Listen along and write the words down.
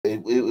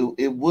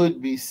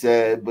would be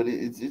sad, but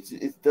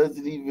it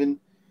doesn't even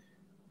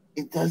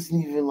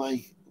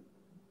like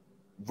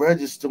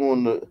register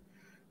on the.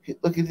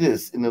 Look at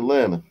this in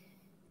Atlanta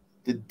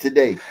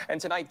today.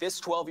 And tonight, this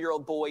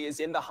 12-year-old boy is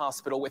in the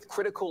hospital with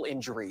critical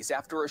injuries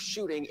after a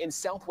shooting in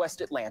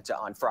southwest Atlanta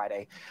on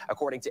Friday.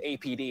 According to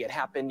APD, it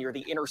happened near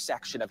the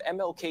intersection of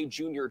MLK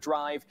Jr.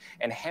 Drive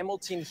and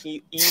Hamilton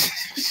East.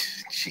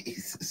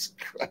 Jesus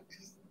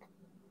Christ.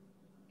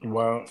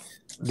 Well,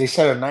 they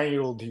said a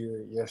 9-year-old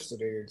here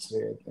yesterday or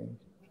today, I think.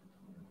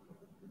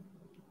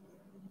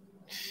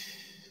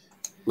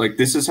 Like,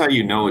 this is how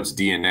you know it's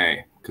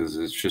DNA, because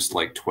it's just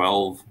like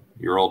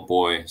 12-year-old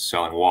boy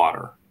selling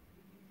water.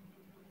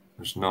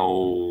 There's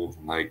no,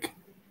 like,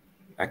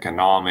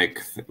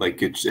 economic,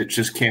 like, it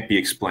just can't be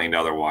explained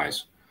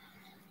otherwise.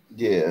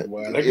 Yeah,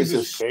 well, it's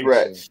a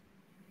stretch.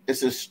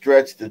 It's a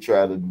stretch to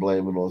try to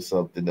blame it on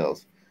something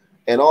else.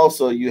 And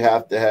also, you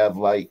have to have,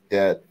 like,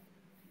 that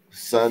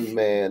son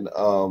man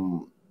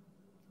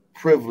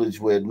privilege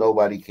where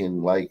nobody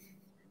can, like,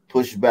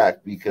 push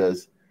back,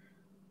 because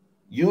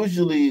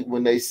usually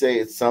when they say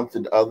it's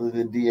something other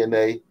than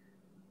DNA,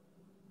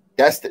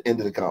 that's the end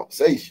of the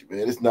conversation,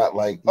 man. It's not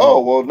like,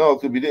 oh, well, no,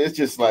 it could be this. It's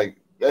just like,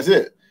 that's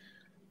it.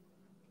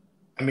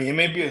 I mean, it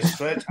may be a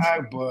stretch,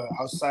 but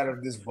outside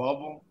of this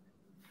bubble,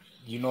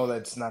 you know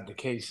that's not the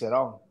case at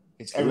all.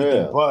 It's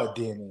everything but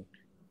DNA.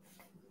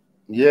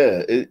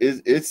 Yeah,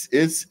 it's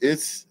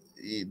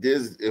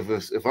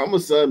if I'm a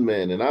son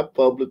man and I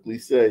publicly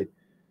say,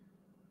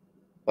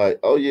 like,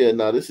 oh yeah,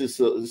 now this is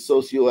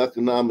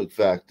socioeconomic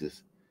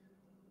factors,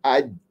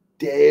 I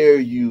dare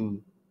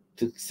you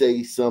to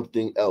say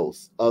something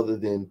else other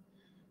than,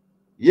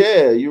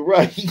 yeah, you're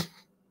right.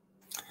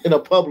 In a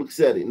public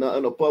setting, not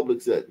in a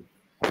public setting.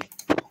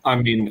 I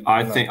mean,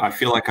 I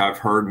feel like I've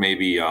heard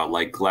maybe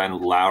like Glenn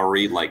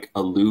Lowry like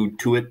allude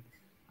to it,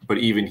 but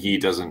even he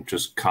doesn't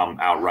just come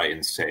outright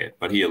and say it,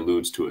 but he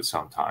alludes to it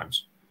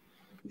sometimes.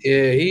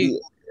 Yeah,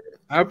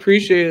 I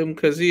appreciate him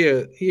because he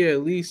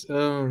at least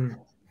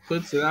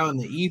puts it out in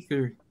the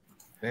ether.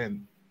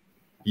 And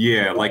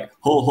yeah, like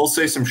he'll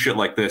say some shit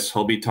like this.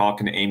 He'll be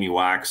talking to Amy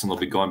Wax and they'll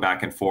be going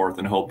back and forth,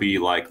 and he'll be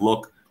like,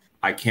 look,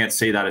 I can't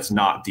say that it's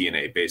not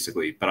DNA,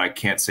 basically, but I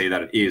can't say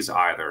that it is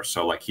either.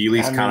 So, like, he at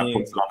least kind of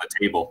puts it on the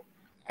table.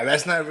 And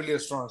that's not really a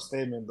strong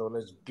statement, though.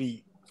 Let's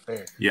be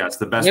fair. Yeah, it's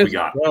the best we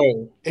got.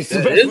 Bro, it's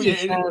a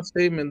strong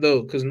statement,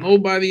 though, because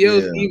nobody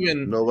else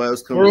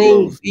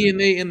throws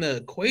DNA in the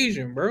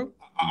equation, bro.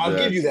 I'll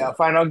give you that.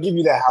 Fine, I'll give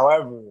you that.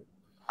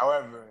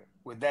 However,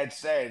 with that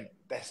said,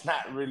 that's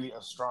not really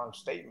a strong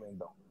statement,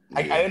 though.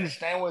 Yeah. I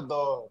understand what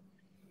where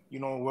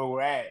we're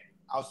at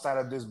outside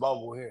of this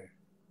bubble here.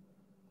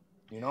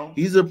 You know,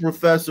 he's a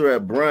professor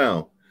at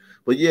Brown,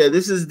 but yeah,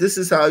 this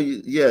is how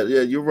you. Yeah,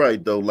 you're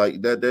right though.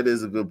 Like that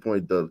is a good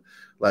point though.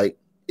 Like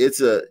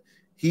it's a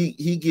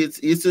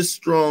a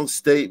strong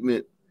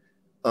statement.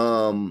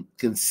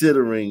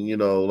 Considering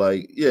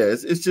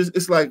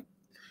it's like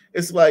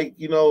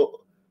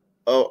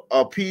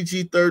a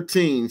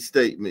PG-13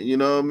 statement. You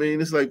know what I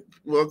mean? It's like,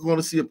 well, I'm going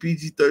to see a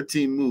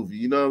PG-13 movie.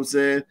 You know what I'm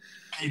saying?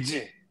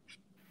 PG.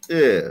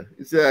 Yeah,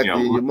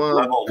 exactly. Your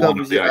mom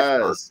covers your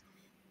eyes.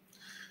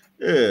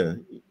 Yeah,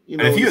 and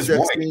if he was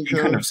white, he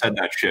couldn't have said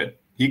that shit.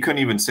 He couldn't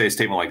even say a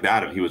statement like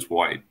that if he was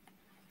white.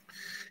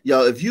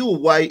 Yo, if you were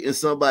white and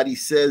somebody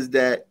says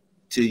that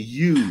to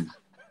you,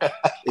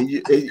 and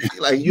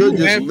you're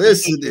just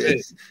listening.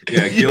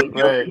 Yeah, you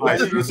can't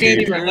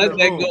even let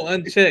that go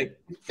unchecked.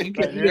 You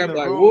gotta be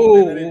like,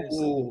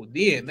 whoa,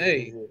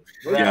 DNA.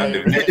 Yeah,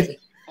 dude.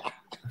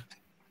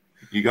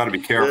 You got to be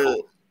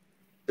careful.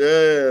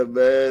 Yeah,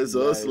 man.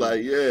 So it's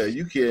like, yeah,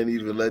 you can't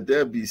even let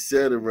that be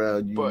said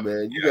around you,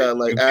 man. You gotta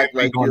like act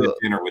like you're going to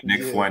dinner with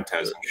Nick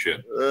Fuentes and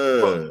shit.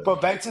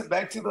 But back to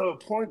the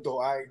point though,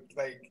 I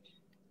like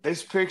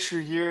this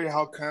picture here and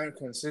how kind of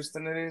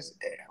consistent it is.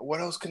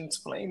 What else can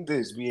explain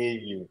this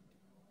behavior?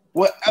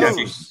 What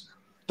else?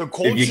 The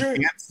culture.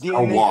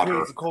 DNA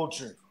creates the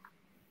culture.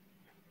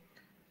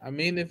 I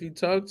mean, if you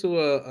talk to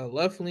a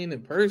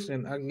left-leaning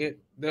person,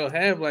 they'll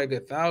have like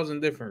 1,000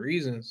 different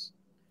reasons.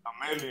 A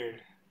million.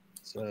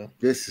 So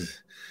this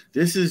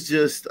is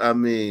just, I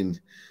mean,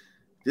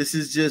 this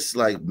is just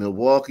like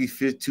Milwaukee,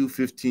 2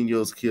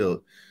 15-year-olds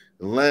killed.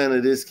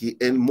 Atlanta,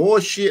 and more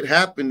shit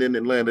happened in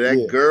Atlanta.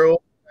 That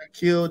girl got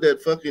killed,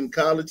 that fucking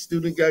college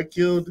student got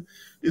killed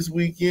this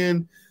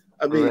weekend.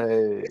 I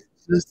mean,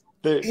 just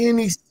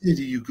any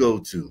city you go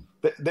to.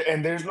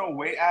 And there's no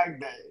way,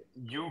 that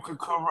you could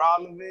cover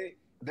all of it.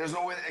 There's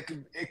no way that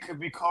it could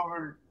be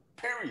covered,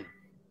 period.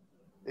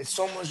 There's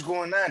so much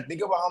going on.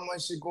 Think about how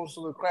much shit goes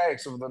through the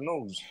cracks of the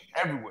news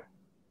everywhere.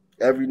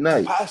 Every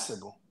night. It's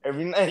possible.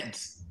 Every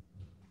night.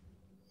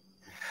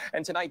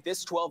 And tonight,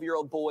 this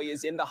 12-year-old boy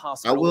is in the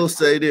hospital. I will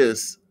say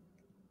this.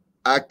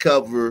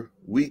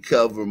 We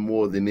cover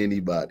more than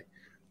anybody.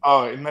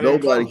 Oh,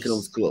 nobody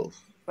comes close.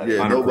 Yeah,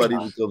 100%. Nobody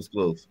even comes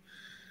close.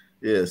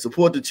 Yeah,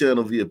 support the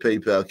channel via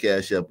PayPal,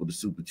 Cash App, or the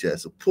Super Chat.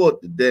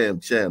 Support the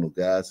damn channel,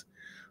 guys.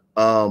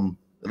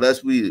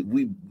 Unless we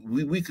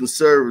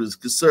conservatives,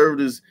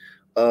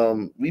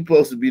 we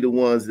supposed to be the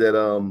ones that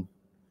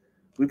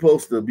we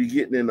supposed to be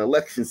getting in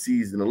election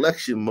season,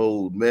 election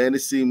mode, man. It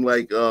seemed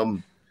like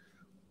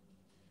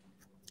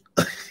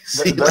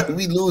like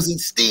we losing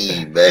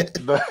steam, man.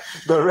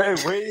 The red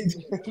wave.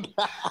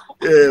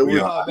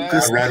 Yeah,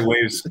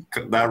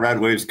 that red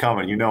wave's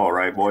coming. You know it,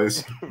 right,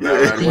 boys? That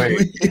yeah. red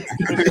wave.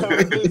 It's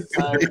coming this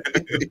time.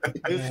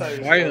 This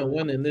time. I ain't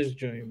winning this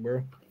joint,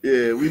 bro.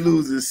 Yeah, we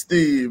losing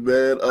steam,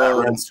 man.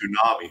 That red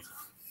tsunami.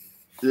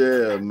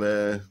 Yeah,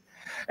 man.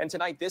 And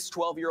tonight, this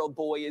 12-year-old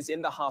boy is in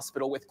the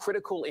hospital with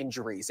critical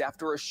injuries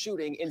after a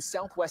shooting in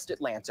southwest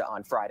Atlanta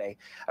on Friday.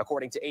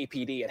 According to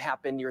APD, it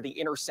happened near the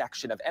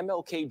intersection of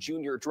MLK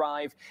Jr.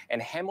 Drive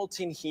and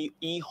Hamilton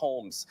E.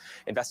 Holmes.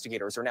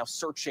 Investigators are now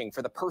searching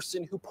for the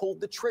person who pulled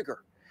the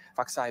trigger.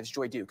 Fox 5's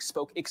Joy Duke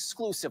spoke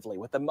exclusively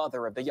with the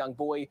mother of the young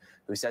boy,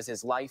 who says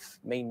his life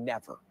may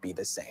never be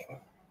the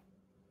same.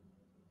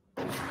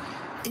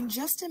 In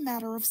just a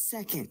matter of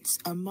seconds,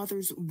 a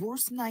mother's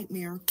worst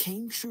nightmare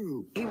came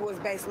true. He was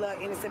basically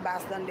an innocent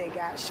bystander that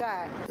got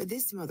shot. But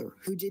this mother,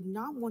 who did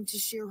not want to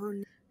share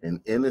her... An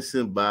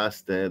innocent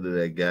bystander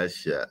that got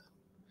shot.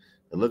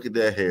 And look at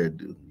that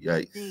hairdo.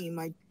 Yikes. name,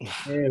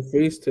 Man,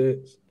 face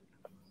tats.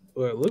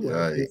 Well, look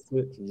like face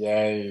tats.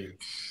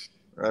 Yikes.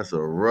 That's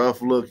a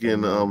rough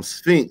looking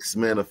sphinx,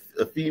 man.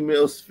 A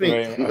female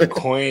sphinx. Right, a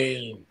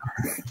queen.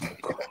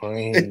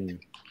 Queen.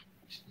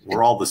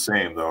 We're all the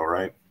same, though,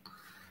 right?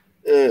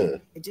 Yeah.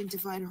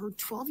 identified her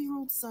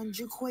 12-year-old son,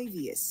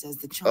 Jaquavius, as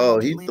the child. Oh,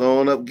 he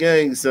throwing up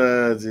gang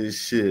signs and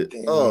shit.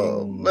 Damn.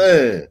 Oh,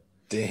 man.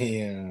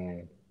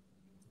 Damn.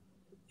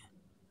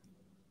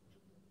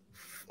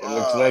 It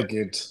looks like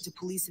it. The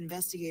police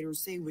investigators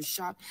say was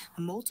shot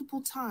multiple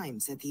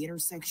times at the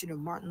intersection of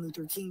Martin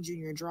Luther King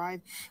Jr.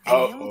 Drive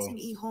and Hamilton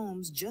E.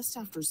 Holmes just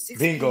after 6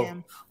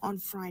 p.m. on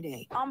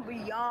Friday. I'm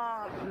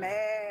beyond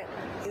mad.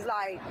 It's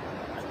like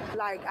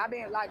I've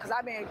been cause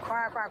I've been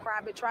crying,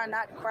 been trying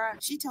not to cry.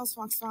 She tells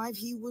Fox 5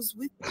 he was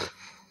with.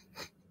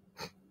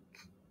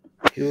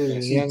 He was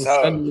a young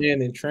son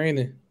man in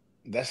training.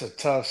 That's a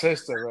tough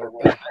sister right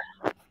there.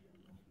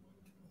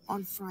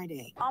 On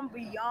Friday. I'm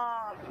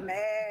beyond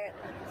mad.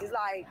 It's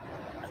like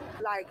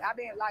I've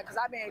been cause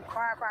I've been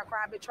crying,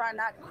 been trying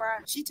not to cry.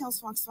 She tells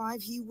Fox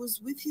 5 he was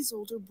with his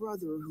older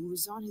brother who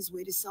was on his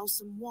way to sell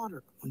some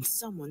water when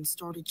someone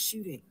started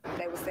shooting.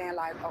 They were saying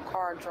like a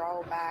car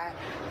drove by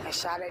and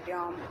shot at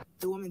them.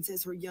 The woman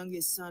says her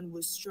youngest son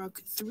was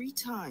struck 3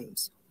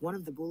 times. One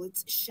of the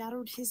bullets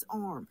shattered his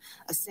arm.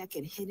 A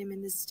second hit him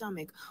in the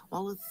stomach,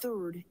 while a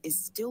third is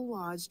still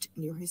lodged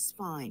near his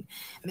spine.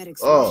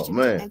 Medics rushed him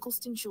to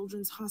Eccleston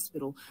Children's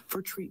Hospital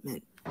for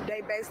treatment.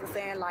 They basically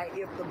saying like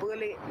if the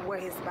bullet where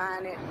his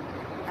spine at,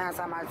 9 times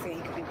out of 10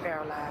 he could be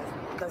paralyzed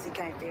because he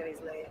can't feel his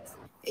legs.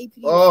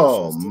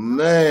 Oh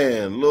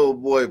man, little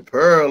boy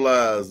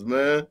paralyzed,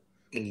 man.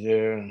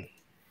 Yeah.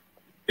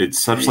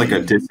 It's such like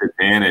a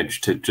disadvantage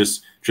to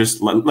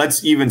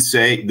let's even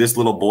say this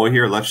little boy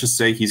here, let's just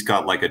say he's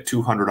got like a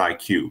 200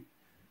 IQ.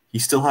 He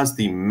still has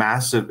the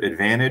massive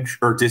advantage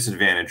or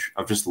disadvantage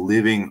of just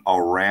living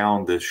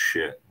around this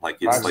shit. Like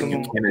it's like you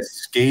can't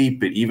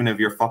escape it. Even if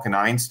you're fucking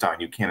Einstein,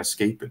 you can't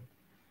escape it.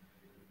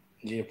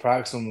 Yeah,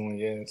 proximal,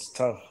 yeah, it's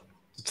tough.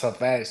 It's a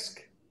tough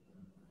ask.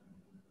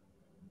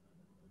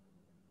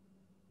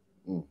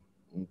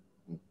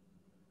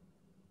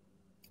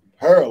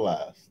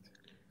 Paralyzed.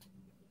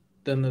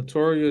 The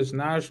notorious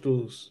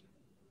nostrils.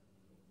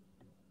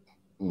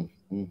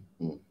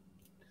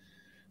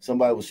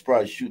 Somebody was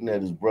probably shooting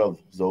at his brother,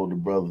 his older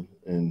brother,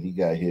 and he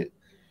got hit.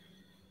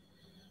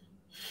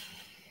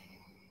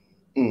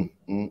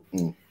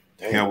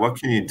 Yeah, what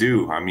can you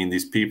do? I mean,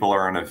 these people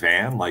are in a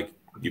van. Like,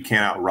 you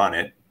can't outrun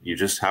it. You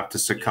just have to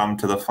succumb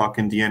to the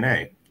fucking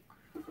DNA.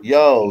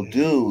 Yo,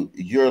 dude,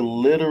 you're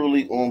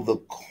literally on the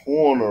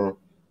corner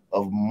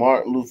of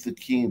Martin Luther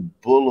King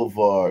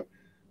Boulevard.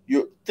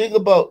 Think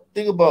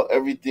about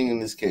everything in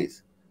this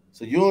case.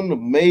 So you're on the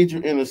major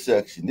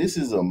intersection. This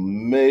is a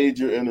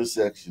major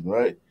intersection,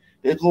 right?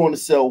 They're going to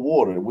sell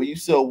water. Where you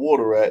sell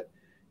water at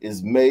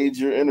is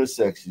major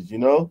intersections, you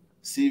know?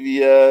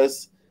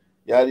 CVS,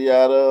 yada,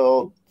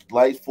 yada,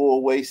 light,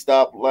 four-way,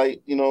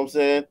 stoplight, you know what I'm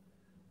saying?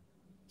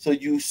 So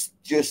you're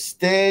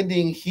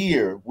standing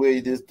here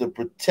where there's the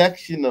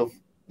protection of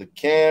the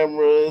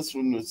cameras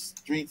from the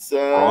street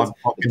signs,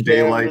 the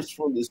cameras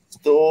from the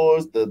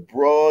stores,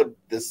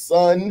 the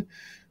sun,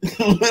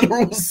 the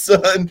literal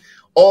sun,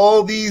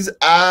 all these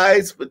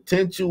eyes,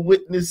 potential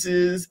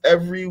witnesses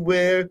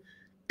everywhere,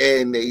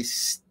 and they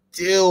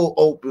still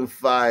open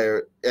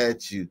fire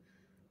at you.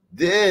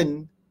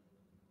 Then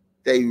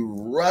they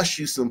rush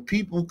you. Some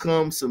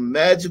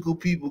magical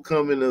people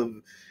come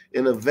in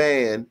a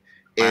van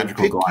and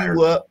pick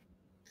you up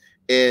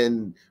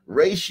and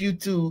race you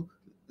to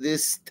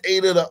this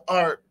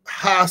state-of-the-art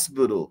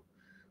hospital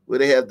where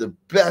they have the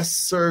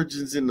best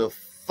surgeons in the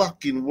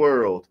fucking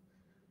world,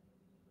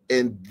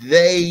 and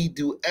they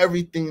do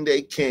everything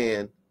they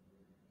can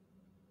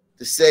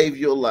to save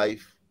your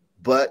life,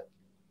 but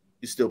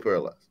you're still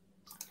paralyzed.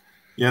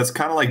 Yeah, it's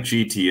kind of like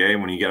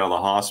GTA when you get out of the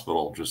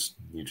hospital.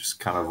 You just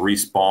kind of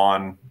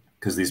respawn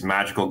because these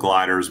magical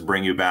gliders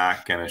bring you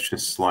back, and it's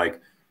just like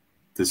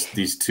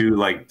these two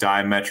like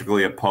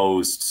diametrically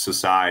opposed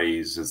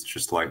societies. It's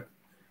just like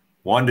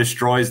one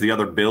destroys, the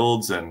other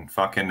builds, and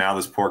fucking now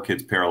this poor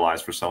kid's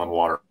paralyzed for selling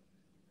water.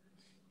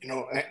 You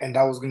know, and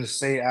I was gonna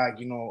say,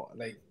 you know,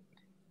 like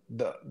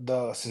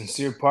the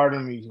sincere part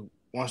of me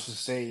wants to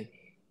say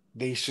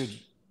they should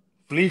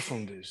flee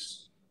from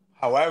this.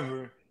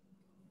 However,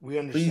 we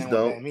understand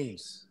what that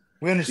means.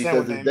 We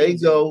understand because what if that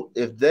means.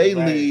 if they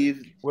right.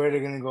 leave, where are they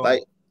gonna go?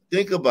 Like,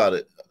 think about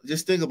it.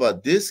 Just think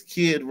about this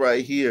kid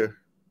right here.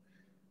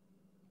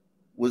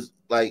 Was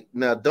like,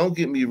 now don't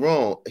get me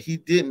wrong. He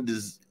didn't.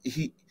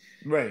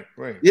 Right.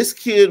 This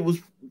kid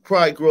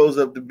probably grows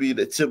up to be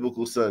the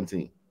typical Sun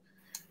team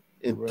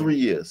in 3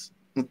 years.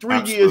 In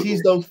 3 years,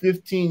 he's those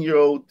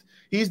 15-year-old.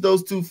 He's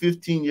those two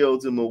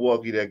 15-year-olds in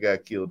Milwaukee that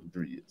got killed in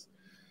 3 years.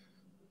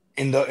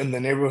 In the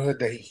neighborhood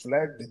that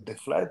they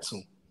fled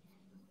to,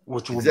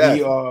 which will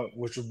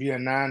be a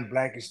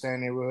non-Blackistan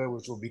neighborhood,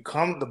 which will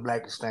become the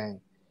Blackistan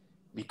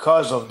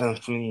because of them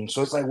fleeing.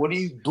 So it's like, what do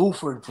you do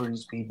for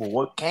these people?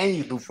 What can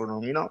you do for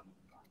them? You know,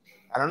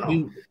 I don't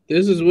know.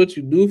 This is what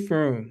you do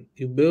for them.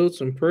 You build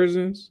some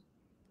prisons.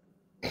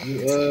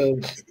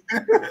 You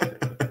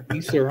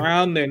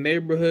surround their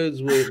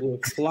neighborhoods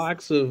with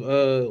flocks of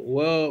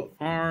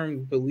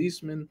well-armed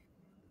policemen,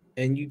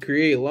 and you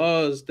create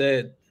laws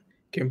that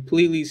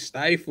completely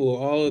stifle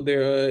all of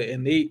their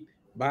innate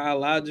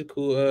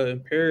biological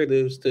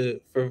imperatives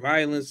for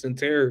violence and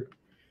terror.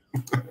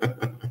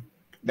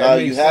 No,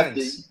 you have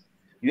to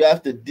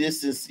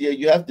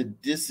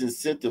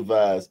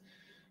disincentivize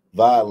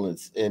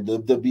violence, and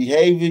the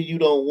behavior you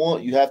don't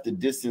want, you have to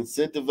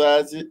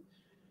disincentivize it.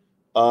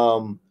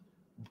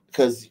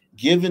 Because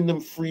giving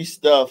them free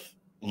stuff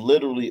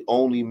literally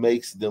only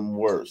makes them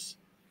worse.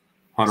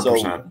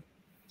 100%.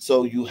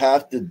 So you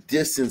have to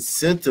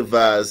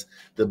disincentivize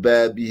the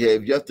bad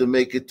behavior. You have to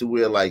make it to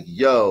where, like,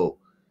 yo,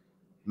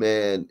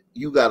 man,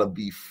 you gotta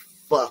be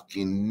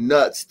fucking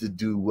nuts to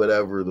do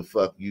whatever the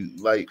fuck you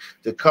like.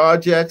 To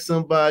carjack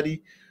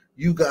somebody,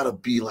 you gotta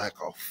be like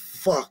a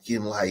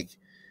fucking like.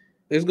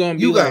 It's gonna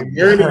be like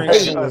murdering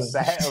someone.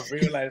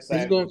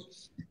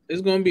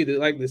 It's gonna be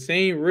like the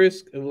same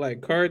risk of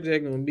like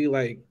carjacking and be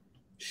like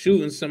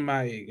shooting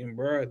somebody in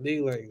broad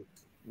daylight.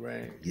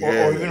 Right.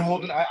 Yeah. Or even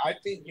holding. I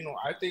think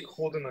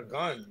holding a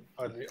gun,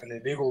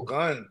 an illegal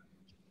gun.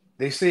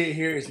 They say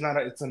here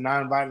it's a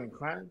non-violent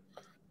crime,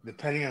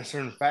 depending on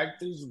certain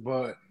factors.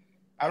 But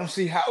I don't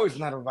see how it's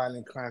not a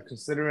violent crime,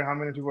 considering how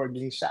many people are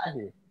getting shot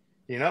here.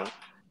 You know.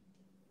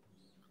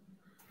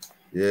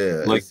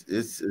 Yeah, like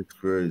it's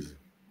crazy.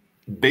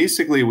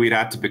 Basically, we'd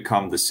have to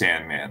become the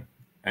Sandman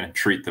and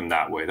treat them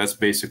that way. That's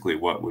basically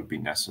what would be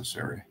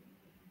necessary.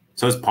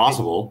 So it's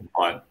possible,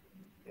 but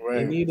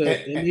they need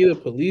a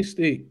police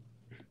state.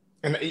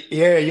 And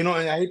yeah, you know,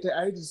 and I hate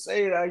to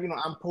say that, you know,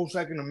 I'm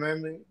pro-Second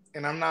Amendment,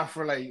 and I'm not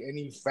for like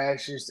any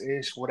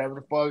fascist-ish, whatever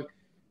the fuck.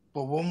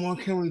 But what more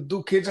can we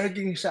do? Kids are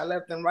getting shot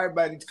left and right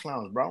by these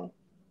clowns, bro.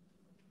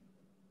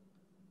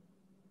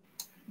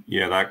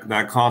 Yeah,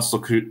 that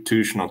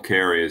constitutional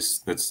carry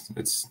that's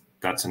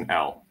an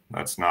L.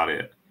 That's not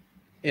it.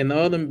 And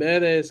all them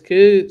badass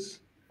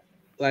kids,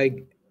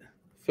 like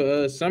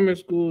for summer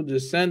school,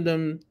 just send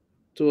them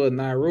to a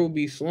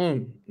Nairobi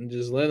slum and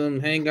just let them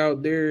hang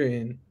out there,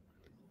 and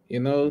you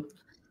know,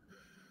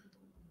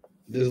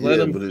 just let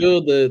them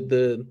feel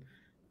the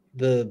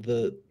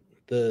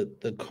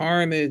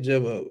carnage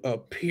of a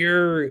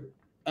pure,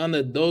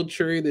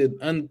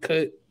 unadulterated,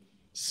 uncut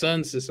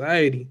Sun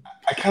society.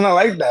 I kind of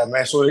like that,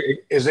 man. So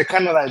is it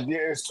kind of the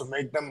idea is to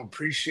make them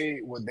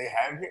appreciate what they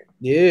have here?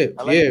 Yeah,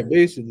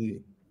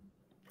 basically.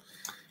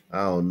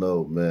 I don't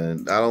know,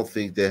 man. I don't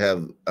think they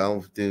have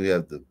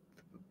the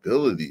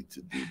ability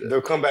to do that.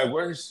 They'll come back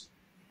worse.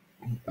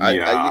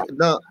 I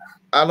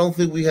don't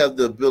think we have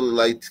the ability,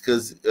 like,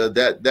 because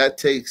that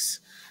takes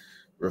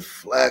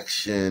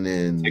reflection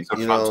and takes a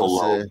frontal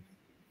lobe.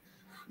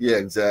 Yeah,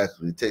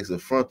 exactly. It takes a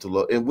frontal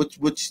lobe, and which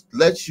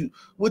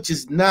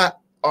is not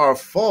our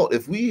fault.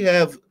 If we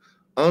have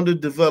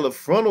underdeveloped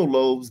frontal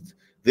lobes,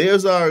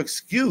 there's our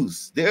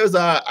excuse. There's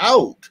our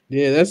out.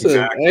 Yeah, that's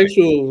an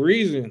actual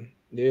reason.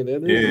 Yeah,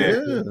 that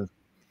is. Yeah.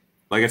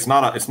 Like it's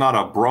not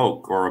a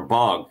broke or a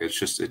bug. It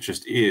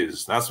just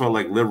is. That's what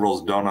like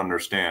liberals don't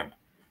understand.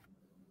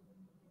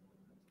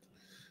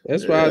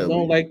 That's why I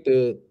don't like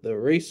the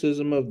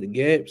racism of the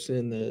gaps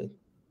and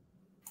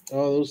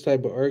all those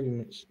type of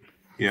arguments.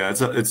 Yeah, it's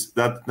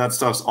that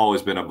stuff's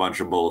always been a bunch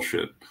of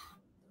bullshit.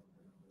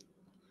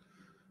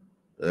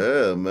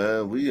 Yeah,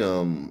 man. We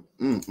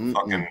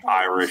fucking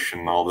Irish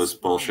and all this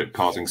bullshit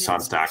causing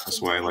sons to act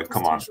this way. Like,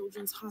 come on.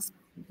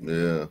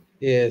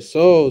 Yeah.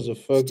 Soul's a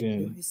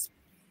fucking.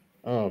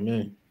 Oh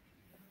man.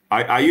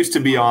 I used to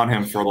be on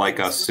him for like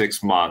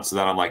 6 months.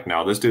 Then I'm like,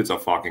 no, this dude's a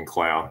fucking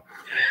clown.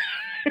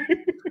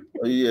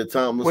 Oh yeah,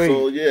 Thomas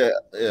Sowell. Yeah.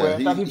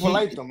 I thought people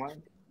liked him,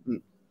 man.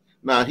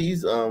 Nah, he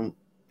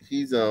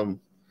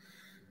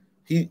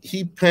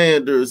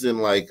panders in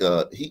like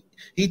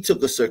he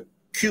took a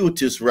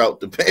circuitous route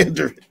to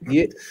pander.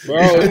 Yeah,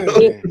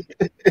 bro.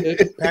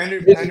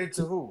 Pander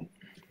to who?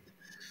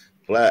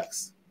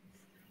 Blacks.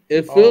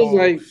 it feels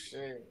like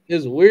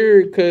it's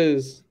weird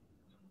because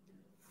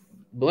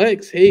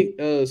blacks hate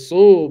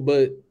Soul,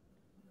 but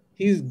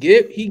he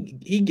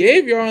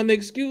gave y'all an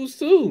excuse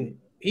too.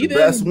 He the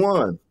best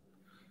one.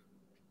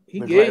 He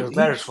blamed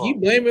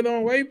it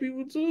on white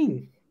people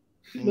too.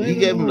 He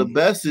gave him the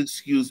best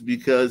excuse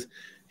because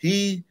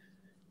he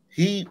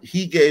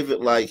gave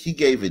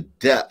it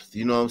depth.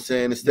 You know what I'm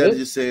saying? Instead of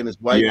just saying it's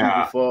white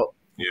people's fault,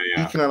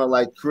 he kind of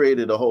like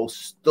created a whole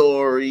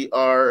story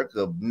arc,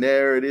 a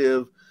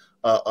narrative,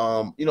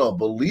 a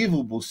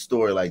believable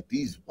story. Like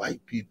these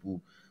white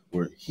people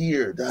were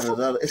here.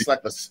 It's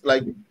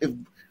like if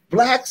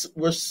blacks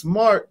were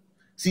smart.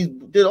 See,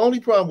 the only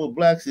problem with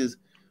blacks is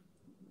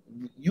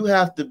you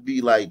have to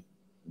be like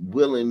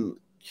willing,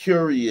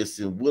 curious,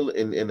 and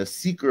willing, and a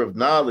seeker of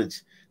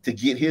knowledge to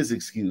get his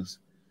excuse.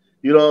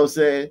 You know what I'm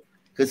saying?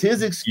 Because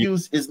his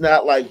excuse is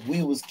not like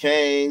we was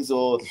kings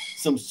or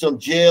some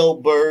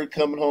jailbird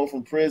coming home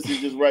from prison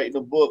just writing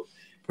a book.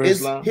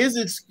 His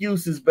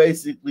excuse is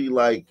basically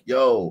like,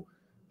 yo,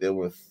 there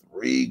were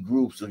 3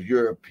 groups of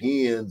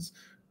Europeans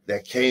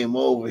that came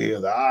over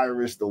here, the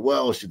Irish, the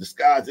Welsh, and the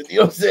Scots. You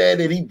know what I'm saying?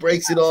 And he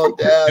breaks it all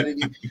down.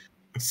 And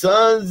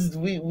sons,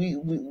 we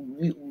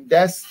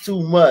that's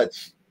too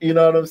much. You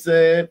know what I'm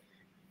saying?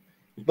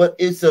 But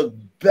it's a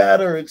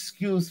better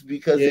excuse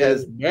because it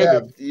has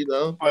depth, you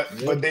know.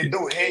 But they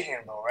do hate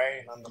him though,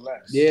 right?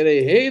 Nonetheless. Yeah,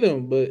 they hate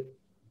him, but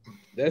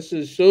that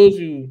just shows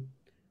you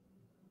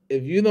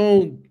if you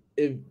don't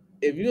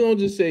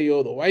just say,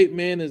 yo, the white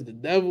man is the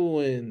devil,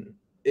 and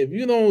if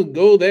you don't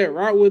go that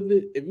route with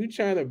it, if you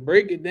try to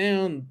break it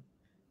down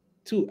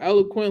too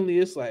eloquently,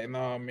 it's like,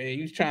 nah, man,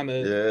 you trying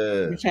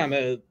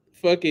to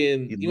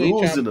fucking, you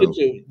ain't trying to put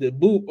the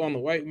boot on the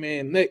white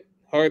man's neck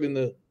hard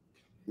enough.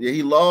 Yeah,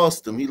 he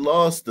lost him.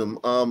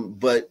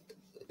 But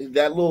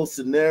that little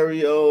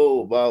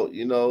scenario about,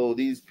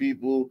 these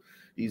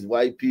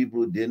white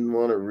people didn't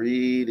want to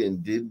read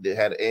and they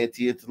had an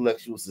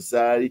anti-intellectual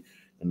society,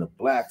 and the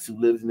blacks who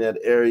lived in that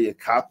area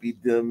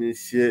copied them and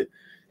shit.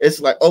 It's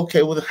like,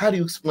 okay, well, how do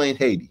you explain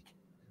Haiti?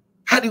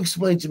 How do you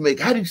explain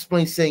Jamaica? How do you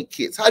explain St.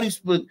 Kitts? How do you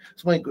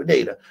explain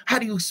Grenada? How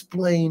do you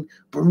explain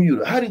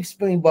Bermuda? How do you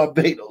explain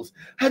Barbados?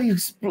 How do you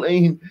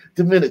explain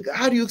Dominica?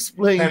 How do you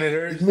explain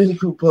the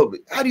Dominican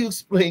Republic? How do you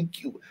explain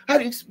Cuba? How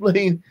do you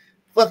explain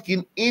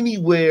fucking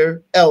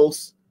anywhere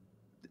else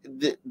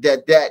that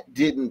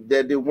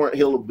there weren't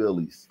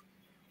hillbillies?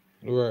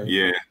 Right.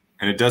 Yeah.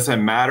 And it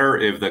doesn't matter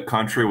if the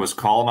country was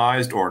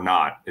colonized or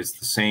not. It's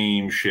the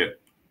same shit.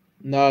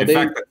 No, in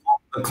fact,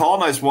 the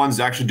colonized ones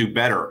actually do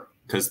better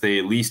because they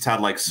at least had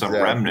like some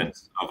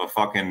remnants of a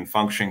fucking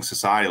functioning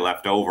society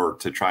left over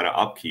to try to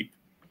upkeep.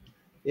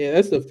 Yeah,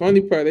 that's the funny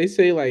part. They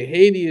say like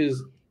Haiti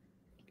is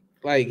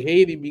like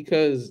Haiti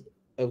because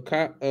of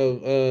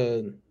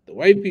the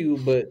white people,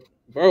 but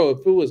bro, if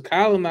it was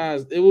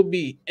colonized, it would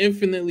be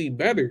infinitely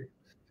better.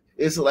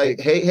 It's like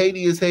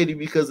Haiti is Haiti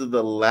because of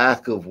the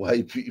lack of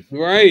white people.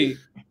 Right.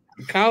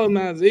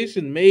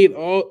 Colonization made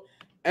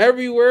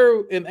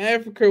everywhere in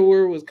Africa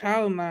where it was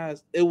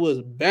colonized, it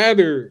was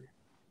better.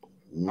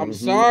 I'm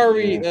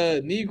sorry,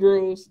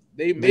 Negroes.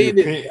 They made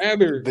it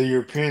better. The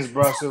Europeans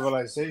brought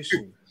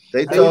civilization.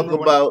 They talk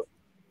about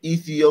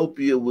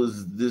Ethiopia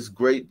was this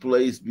great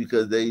place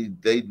because they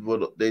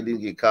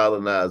didn't get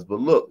colonized. But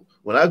look,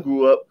 when I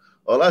grew up,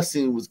 all I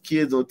seen was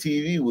kids on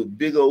TV with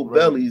big old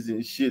bellies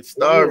and shit,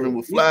 starving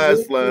with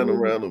flies flying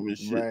around them and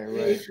shit.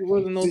 Right. It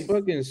wasn't no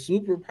fucking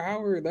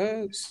superpower,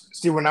 dog.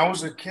 See, when I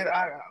was a kid,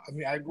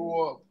 I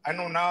grew up. I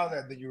know now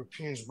that the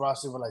Europeans brought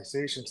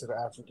civilization to the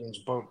Africans,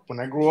 but when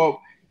I grew up,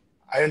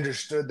 I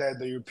understood that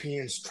the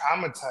Europeans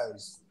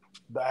traumatized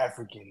the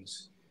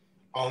Africans,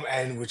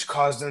 and which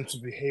caused them to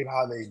behave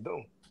how they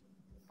do.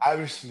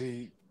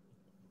 Obviously,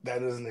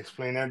 that doesn't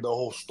explain the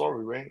whole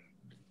story, right?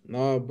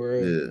 No, bro.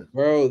 Yeah.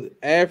 Bro,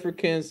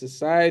 African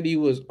society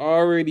was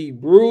already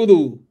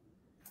brutal.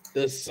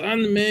 The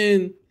Sun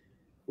Man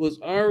was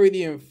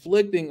already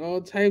inflicting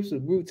all types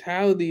of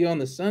brutality on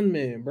the Sun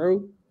Man,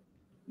 bro.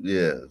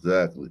 Yeah,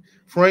 exactly.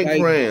 Frank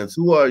Franz,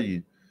 who are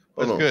you?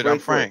 What's good? I'm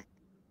Frank.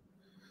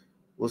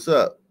 What's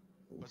up?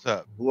 What's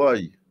up? Who are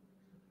you?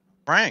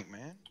 Frank,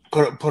 man.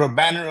 Put a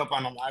banner up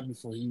on the live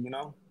before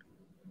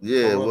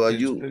Yeah, well,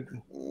 you.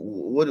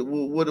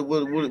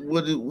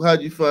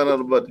 How'd you find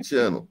out about the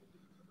channel?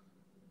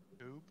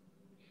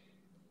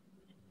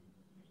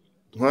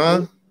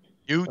 Huh?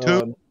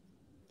 YouTube.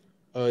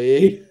 Oh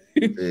yeah.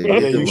 Get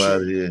him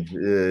out of here.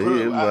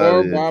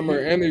 Porn bomber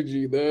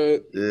energy,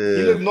 dog. Yeah,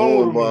 he looked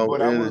normal to me,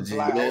 but energy,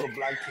 I would have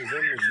blacked his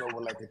image though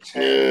with like a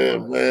chat. Yeah,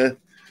 man.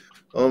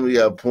 Homie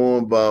got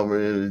porn bomber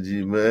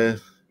energy, man.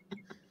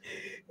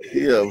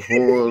 He got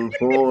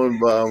porn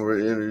bomber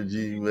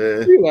energy,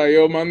 man. He like,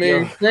 yo, my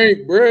name's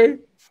Frank, bro.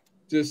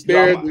 Just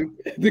stare at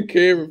the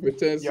camera for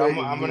 10 seconds.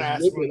 I'm gonna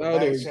ask him in the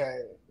back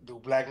chat, do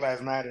Black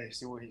Lives Matter, and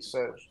see what he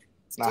says.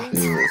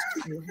 Near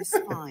his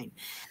spine.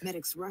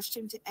 Medics rushed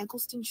him to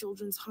Eccleston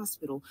Children's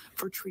Hospital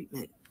for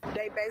treatment.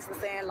 They basically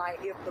saying like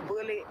if the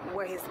bullet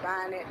where his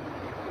spine at,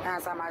 9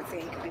 times out of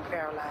 10 he could be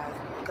paralyzed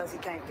because he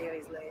can't feel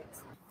his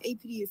legs.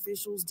 APD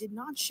officials did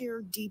not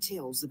share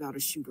details about a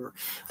shooter.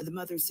 The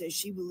mother says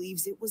she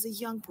believes it was a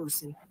young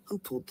person who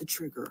pulled the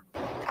trigger.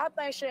 I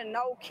think should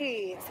no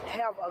kids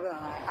have a gun.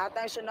 I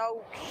think should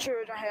no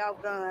children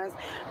have guns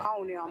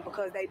on them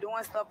because they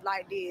doing stuff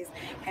like this.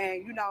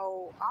 And, you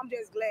know, I'm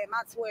just glad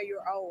my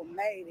 12-year-old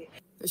made it.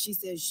 But she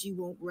says she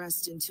won't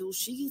rest until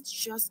she gets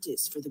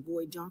justice for the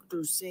boy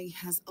doctors say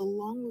has a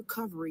long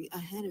recovery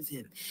ahead of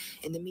him.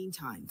 In the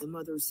meantime, the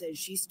mother says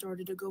she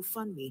started a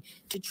GoFundMe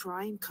to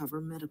try and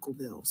cover medical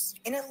bills.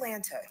 In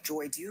Atlanta,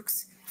 Joy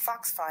Dukes,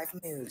 Fox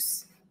 5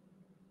 News.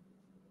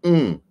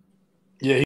 Yeah.